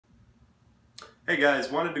Hey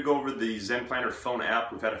guys, wanted to go over the Zenplanner phone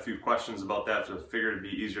app. We've had a few questions about that, so I figured it'd be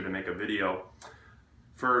easier to make a video.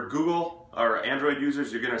 For Google or Android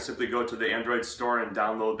users, you're going to simply go to the Android store and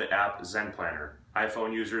download the app Zenplanner.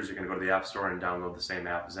 iPhone users, you're going to go to the App Store and download the same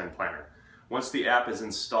app, Zenplanner. Once the app is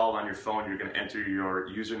installed on your phone, you're going to enter your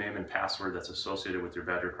username and password that's associated with your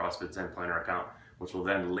Badger CrossFit Zenplanner account, which will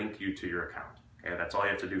then link you to your account. Okay, that's all you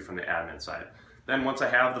have to do from the admin side. Then once I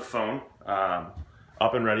have the phone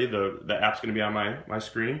up and ready, the app's going to be on my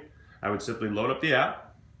screen. I would simply load up the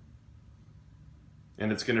app,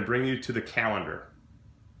 and it's going to bring you to the calendar.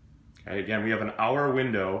 Okay, again, we have an hour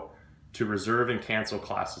window to reserve and cancel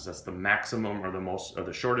classes. That's the maximum or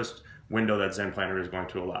the shortest window that Zenplanner is going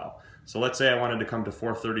to allow. So let's say I wanted to come to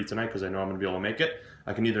 4:30 tonight because I know I'm going to be able to make it.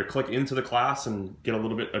 I can either click into the class and get a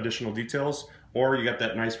little bit additional details, or you got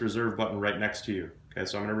that nice reserve button right next to you. Okay,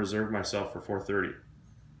 so I'm going to reserve myself for 4:30.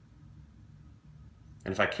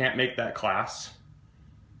 And if I can't make that class,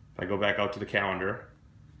 if I go back out to the calendar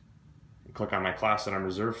and click on my class that I'm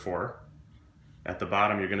reserved for, at the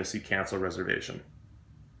bottom you're going to see cancel reservation.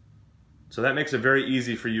 So that makes it very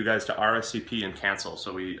easy for you guys to RSVP and cancel.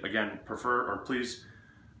 So we, again,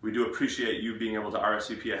 we do appreciate you being able to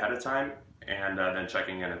RSVP ahead of time and then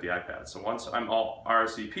checking in at the iPad. So once I'm all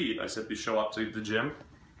RSVP'd, I simply show up to the gym.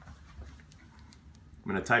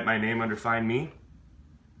 I'm going to type my name under Find Me.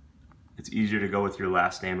 It's easier to go with your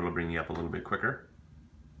last name. It'll bring you up a little bit quicker.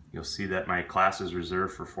 You'll see that my class is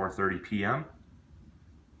reserved for 4:30 p.m.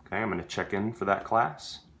 Okay, I'm going to check in for that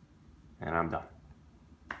class, and I'm done.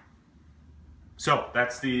 So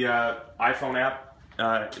that's the iPhone app.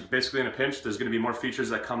 Basically in a pinch. There's going to be more features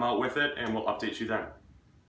that come out with it, and we'll update you then.